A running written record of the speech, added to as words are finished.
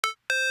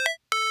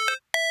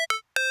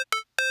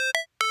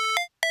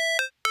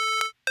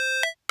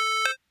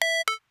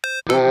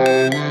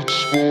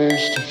Never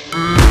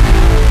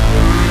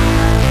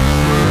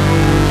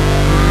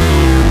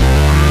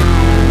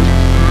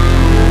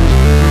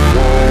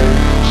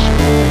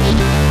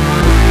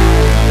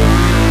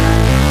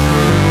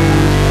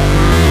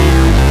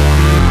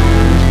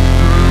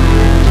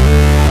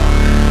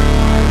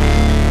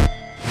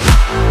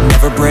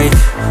break,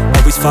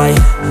 always fight,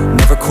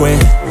 never quit,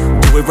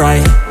 do it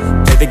right,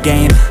 play the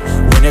game,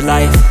 win it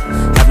life,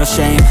 have no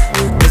shame,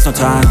 there's no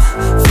time,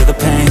 feel the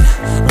pain,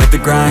 live the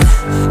grind,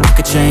 I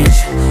could change,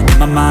 in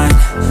my mind,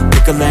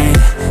 pick a lane,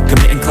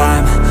 commit and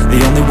climb, the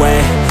only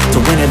way to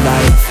win it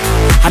life.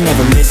 I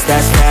never miss,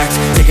 that's fact,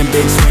 taking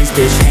big swings,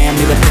 bitch, hand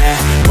me the bat,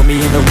 put me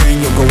in the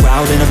ring, you'll go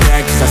out in a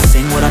bag, cause I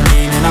sing what I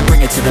mean and I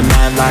bring it to the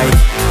mad light.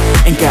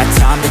 Ain't got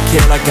time to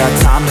kill, I got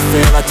time to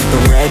feel, I took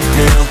the red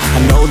pill, I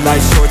know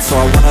life's short so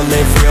I wanna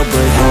live real,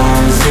 but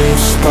how's it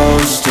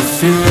supposed to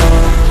feel?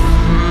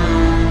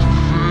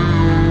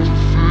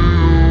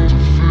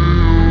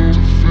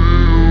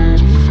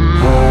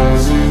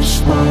 How's it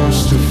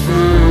supposed to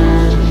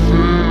feel?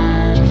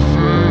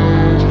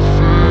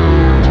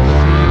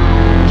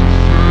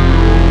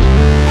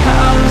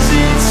 How's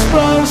it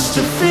supposed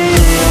to feel?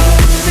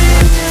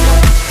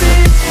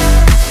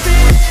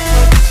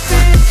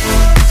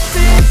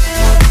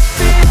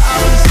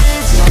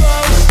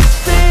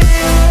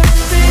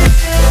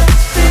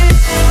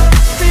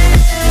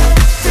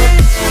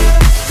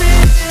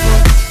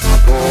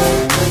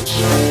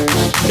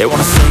 They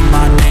wanna say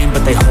my name,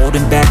 but they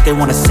holding back. They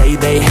wanna say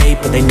they hate,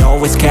 but they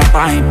know it's cap.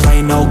 I ain't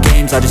play no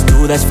games, I just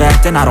do that's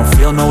fact. And I don't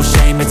feel no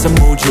shame, it's a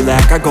mood you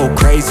lack. I go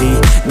crazy,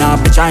 nah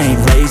bitch I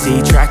ain't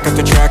lazy. Track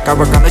after track, I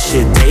work on this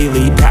shit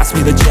daily. Pass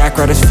me the jack,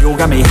 right as fuel,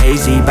 got me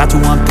hazy. About to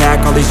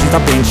unpack all these things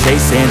I've been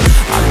chasing.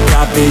 I've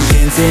got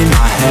visions in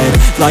my head,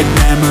 like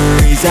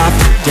memories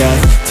after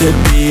death. To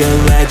be a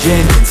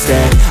legend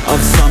instead of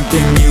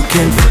something you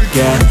can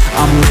forget.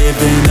 I'm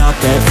living up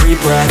every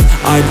breath,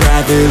 I'd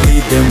rather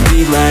lead than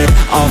be led.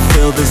 I'll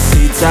fill the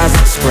seeds as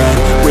I spread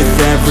with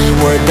every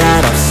word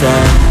that I've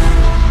said.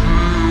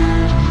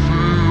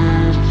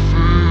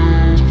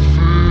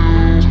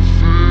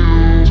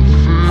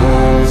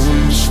 How's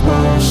it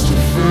supposed to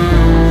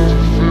feel?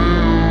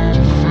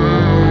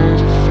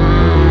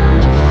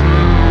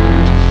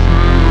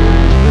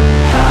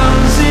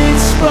 How's it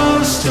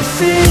supposed to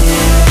feel?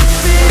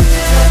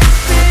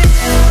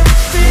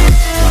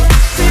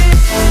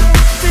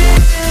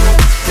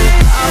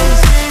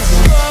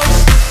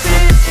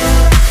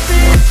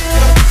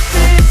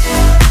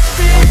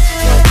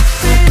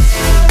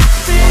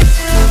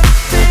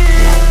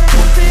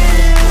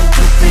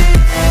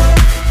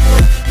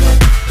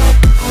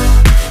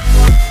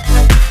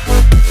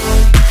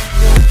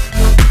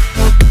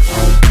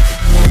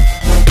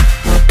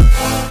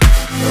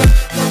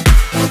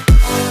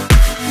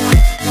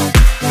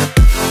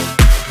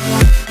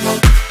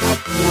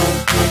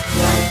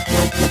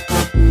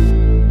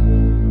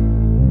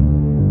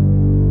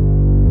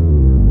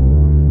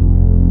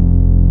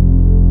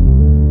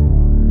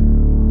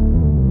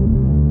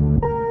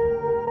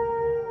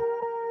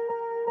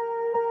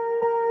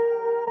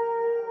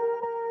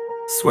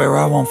 Swear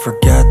I won't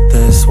forget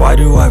this, why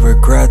do I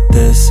regret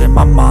this? In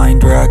my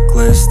mind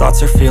reckless,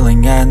 thoughts are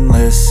feeling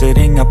endless.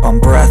 Sitting up I'm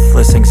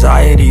breathless,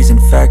 anxiety's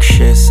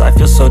infectious. I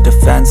feel so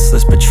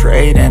defenseless,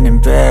 betrayed and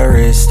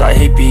embarrassed. I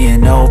hate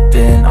being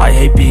open, I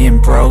hate being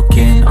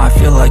broken. I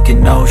feel like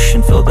an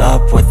ocean filled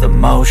up with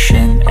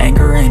emotion.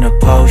 Anger ain't a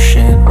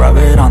potion, rub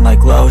it on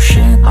like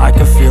lotion. I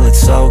can feel it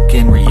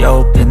soaking,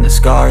 reopen, the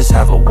scars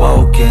have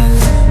awoken.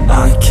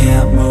 I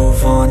can't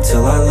move on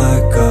till I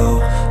let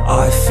go.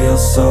 I feel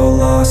so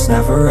lost,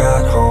 never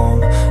at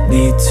home.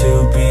 Need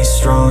to be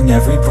strong,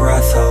 every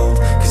breath hold.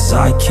 Cause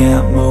I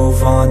can't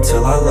move on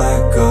till I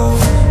let go.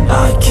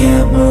 I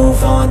can't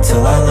move on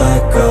till I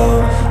let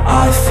go.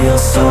 I feel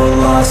so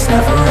lost,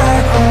 never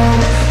at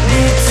home.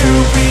 Need to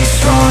be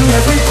strong,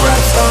 every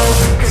breath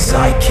hold. Cause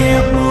I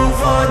can't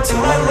move on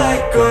till I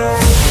let go.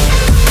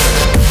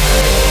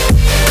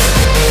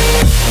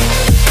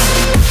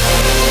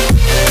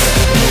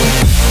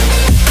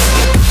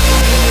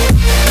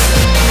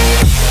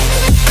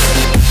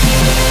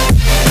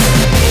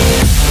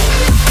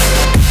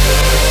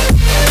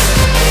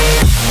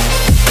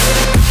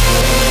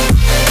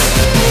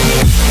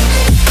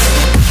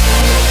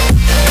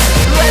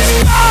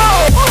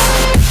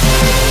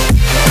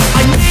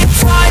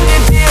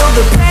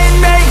 The pain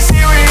makes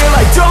it real,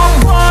 I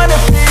don't wanna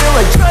feel,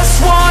 I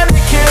just wanna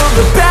kill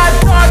the bad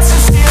thoughts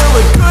and steal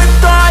a good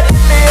thought and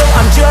meal.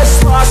 I'm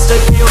just lost, I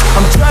feel,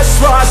 I'm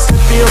just lost, I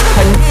feel.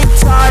 I need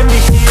time to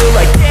heal,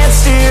 I can't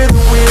steer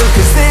the wheel,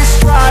 cause this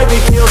drive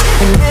it kills,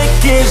 and it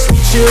gives me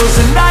chills.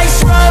 A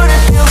nice road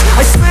it feels,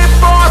 I slip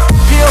off the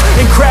peel,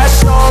 and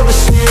crash all the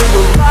steel.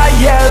 Will I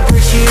ever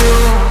heal?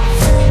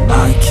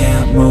 I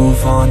can't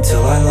move on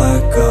till I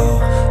let go.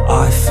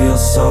 I feel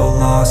so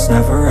lost,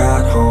 never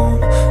at home.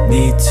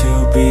 Need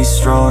to be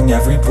strong,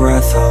 every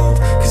breath hold.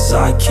 Cause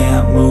I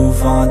can't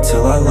move on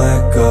till I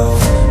let go.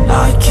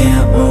 I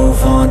can't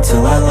move on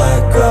till I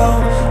let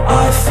go.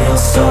 I feel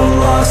so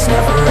lost,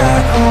 never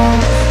at home.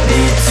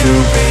 Need to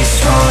be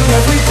strong,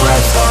 every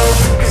breath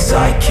hold. Cause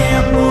I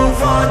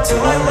till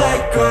I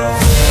let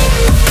go.